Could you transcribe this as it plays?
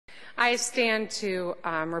I stand to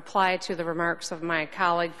reply to the remarks of my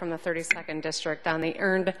colleague from the 32nd District on the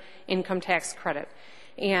earned income tax credit.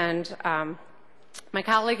 And my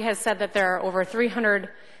colleague has said that there are over $300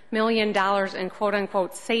 million in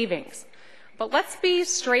quote-unquote savings. But let's be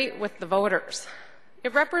straight with the voters.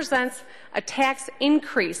 It represents a tax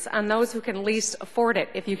increase on those who can least afford it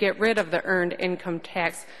if you get rid of the earned income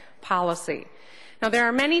tax policy. Now, there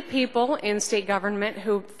are many people in state government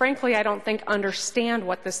who, frankly, I don't think understand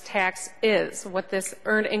what this tax is, what this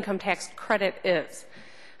earned income tax credit is.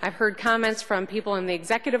 I've heard comments from people in the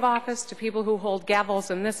executive office to people who hold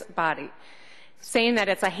gavels in this body saying that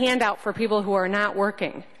it's a handout for people who are not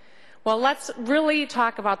working. Well, let's really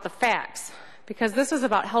talk about the facts, because this is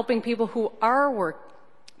about helping people who are working.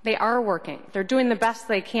 They are working. They're doing the best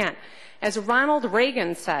they can. As Ronald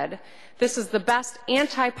Reagan said, this is the best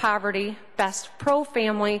anti-poverty, best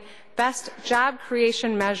pro-family, best job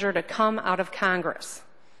creation measure to come out of Congress.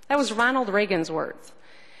 That was Ronald Reagan's words.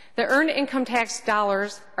 The earned income tax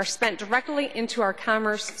dollars are spent directly into our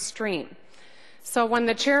commerce stream. So when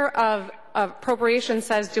the chair of appropriations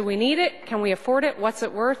says, do we need it? Can we afford it? What's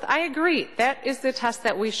it worth? I agree. That is the test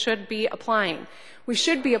that we should be applying. We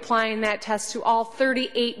should be applying that test to all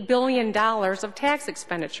 $38 billion of tax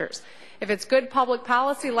expenditures. If it's good public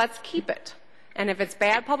policy, let's keep it. And if it's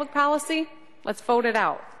bad public policy, let's vote it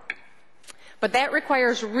out. But that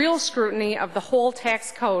requires real scrutiny of the whole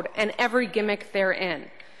tax code and every gimmick therein.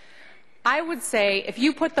 I would say if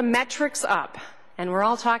you put the metrics up, and we're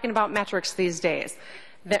all talking about metrics these days,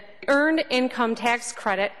 the earned income tax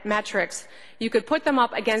credit metrics, you could put them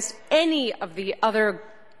up against any of the other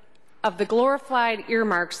of the glorified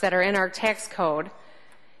earmarks that are in our tax code,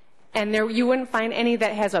 and you wouldn't find any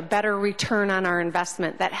that has a better return on our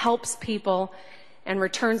investment, that helps people and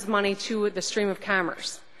returns money to the stream of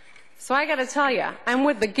commerce. So I got to tell you, I'm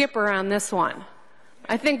with the Gipper on this one.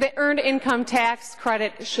 I think the earned income tax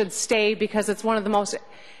credit should stay because it's one of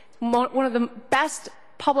the best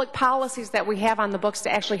public policies that we have on the books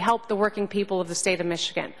to actually help the working people of the state of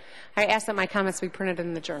Michigan. I ask that my comments be printed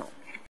in the Journal.